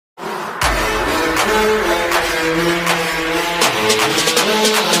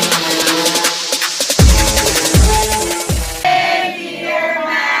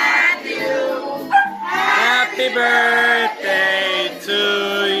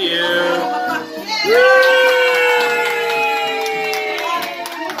Now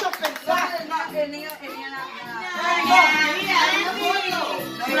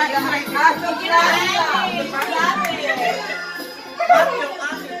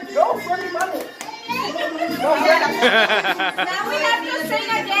we have to sing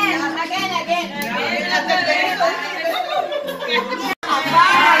again. Happy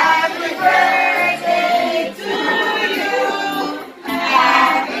birthday to you.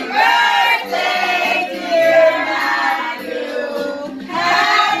 Happy birthday, dear Matthew.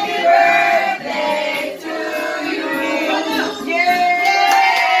 Happy birthday to you.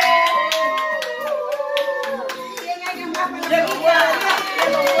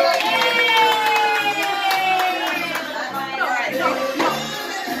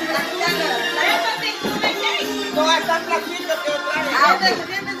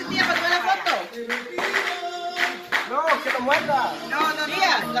 No, que lo muerda. No,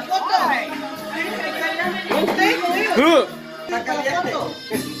 tía, la foto. Saca la foto.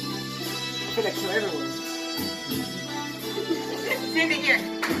 Cindy, here.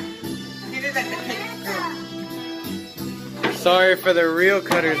 Sorry for the real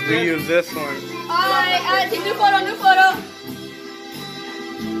cutters, we use this one. Alright, take new photo.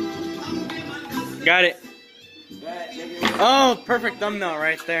 Got it. Oh, perfect thumbnail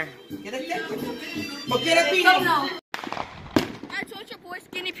right there. Thumbnail. I told your boy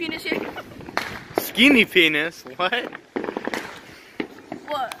Skinny Penis here. Skinny penis? What?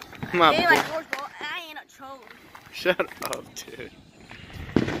 What? My Hey, boy. like George Ball, I ain't a troll. Shut up, dude.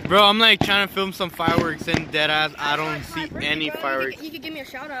 Bro, I'm like trying to film some fireworks in deadass. I don't see any fireworks. You could give me a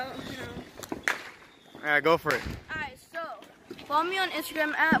shout out. Alright, go for it. Alright, so follow me on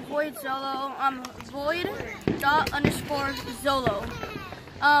Instagram at VoidZolo. Void._Zolo.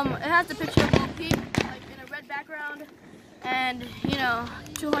 It has the picture of Lil Peep, like in a red background, and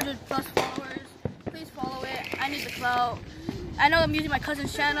 200 plus followers. Please follow it. I need the clout. I know I'm using my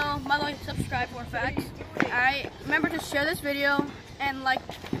cousin's channel. By the way, subscribe for facts. Alright, remember to share this video and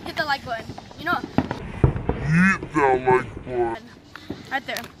hit the like button. Hit that like button. Right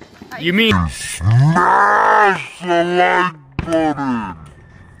there. Alright, You mean Smash the like button.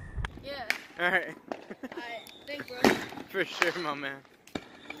 Yeah. alright. Alright, thanks, bro. For sure, my man.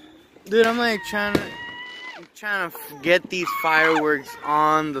 Dude, I'm like trying to get these fireworks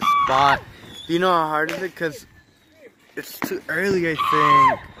on the spot. Do you know how hard is it? Cause it's too early, I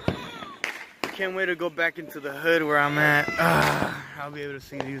think. I can't wait to go back into the hood where I'm at. I'll be able to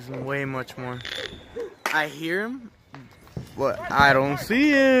see these way much more. I hear him, but I don't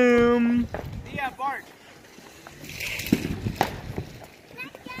see him. Yeah, Bart.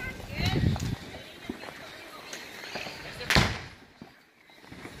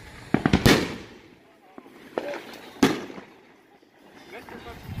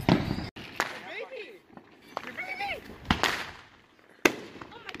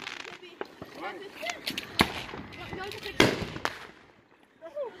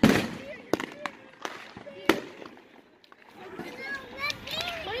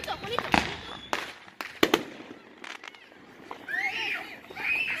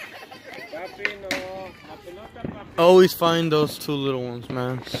 Always find those two little ones,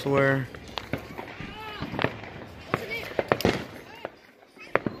 man. Swear.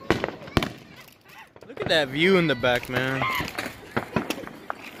 Look at that view in the back, man.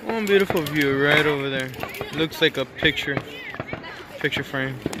 One beautiful view right over there. Looks like a picture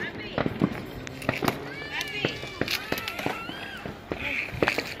frame.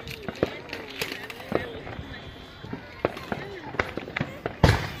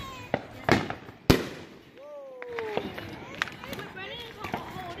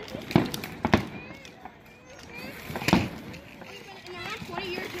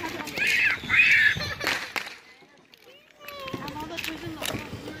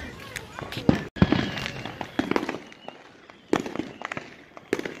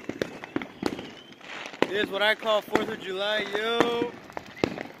 This is what I call 4th of July, yo.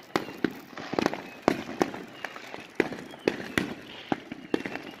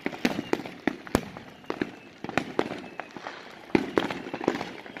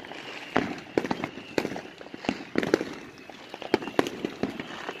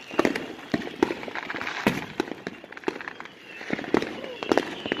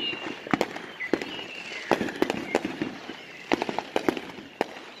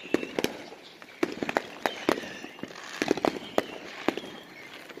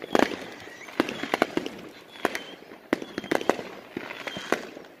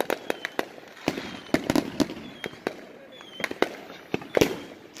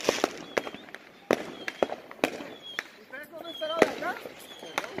 ¿Ustedes son de este lado de acá?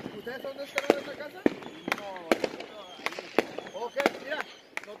 ¿Ustedes son de este lado de acá? casa? No. Ok, mira,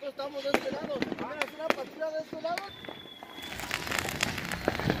 nosotros estamos de este lado. ¿Tienes una partida de este lado?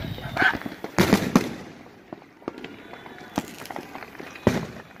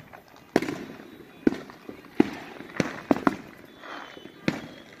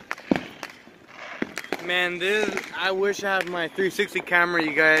 Man, I wish I had my 360 camera,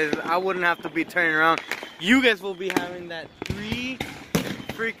 you guys. I wouldn't have to be turning around. You guys will be having that 3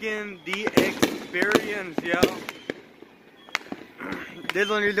 freaking D experience, yo. This is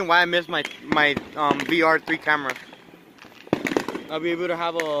the only reason why I missed my VR3 camera. I'll be able to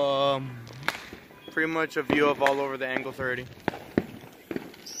have a pretty much a view of all over the angles already.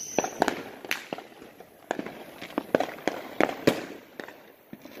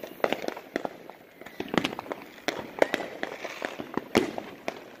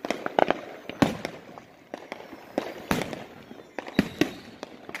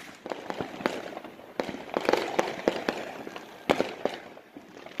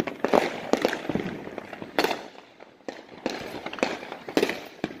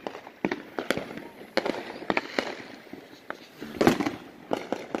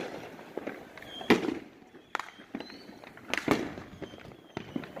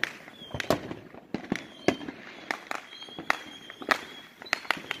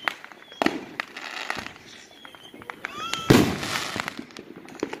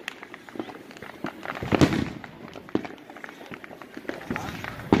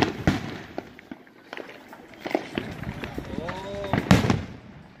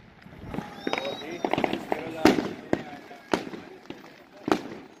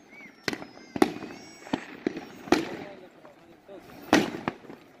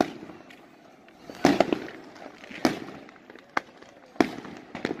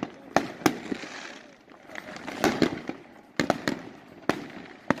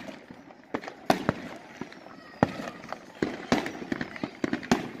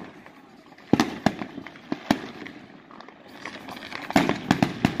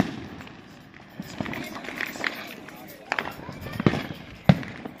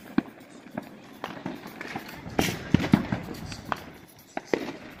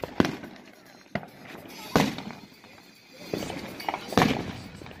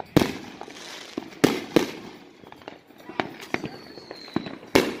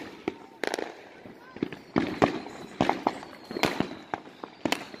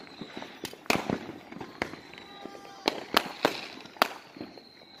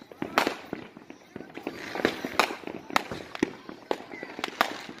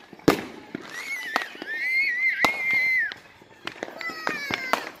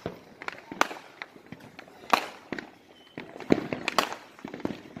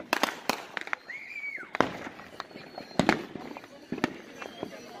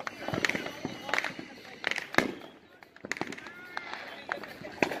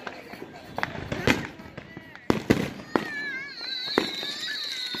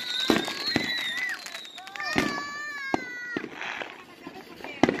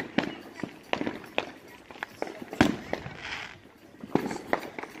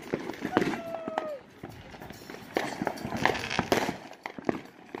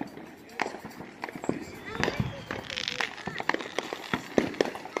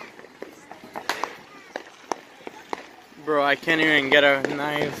 Bro, I can't even get a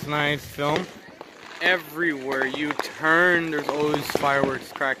nice film. Everywhere you turn, there's always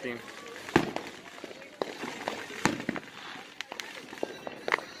fireworks cracking.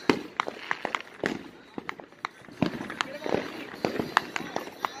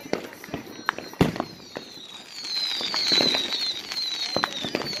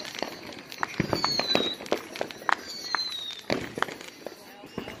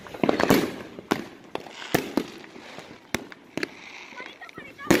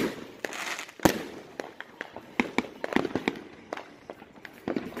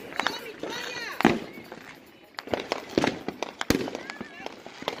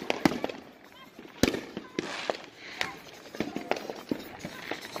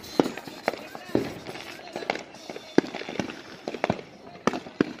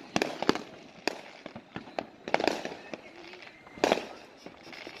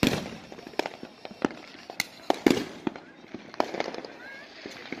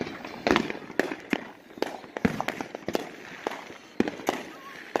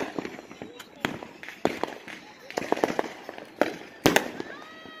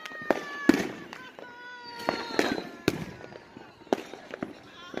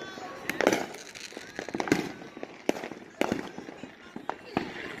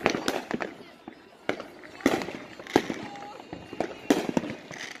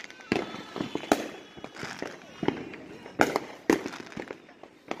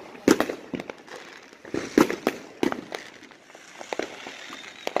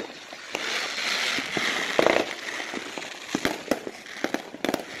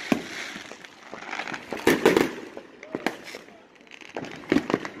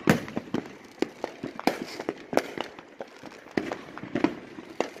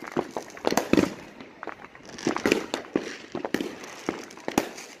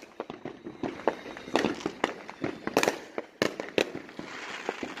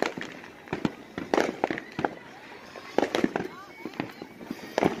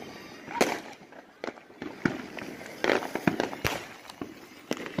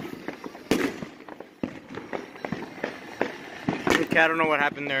 Okay, I don't know what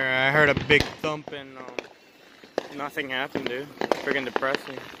happened there. I heard a big thump and nothing happened, dude. Freaking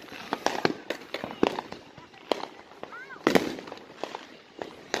depressing.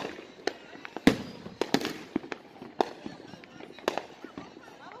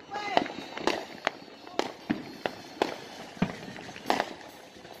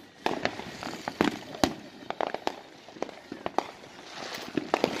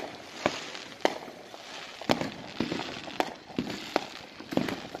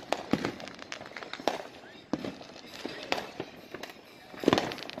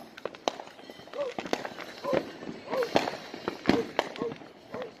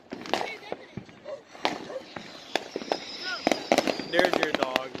 There's your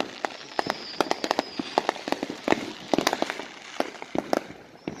dog.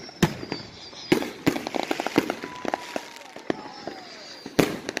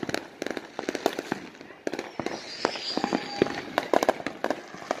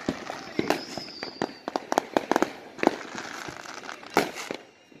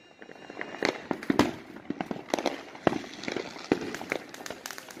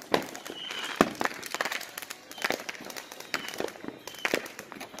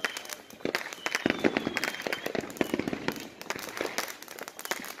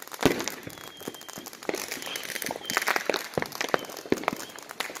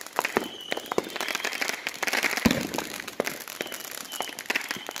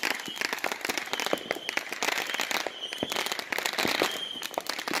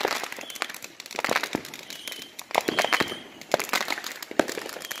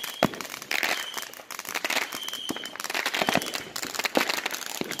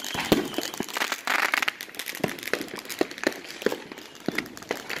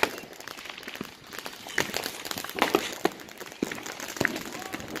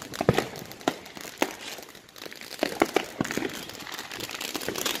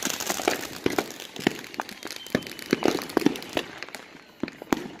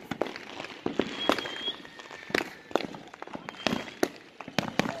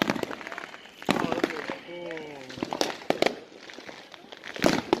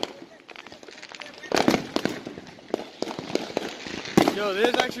 Yo, this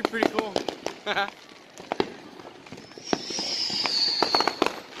is actually pretty cool.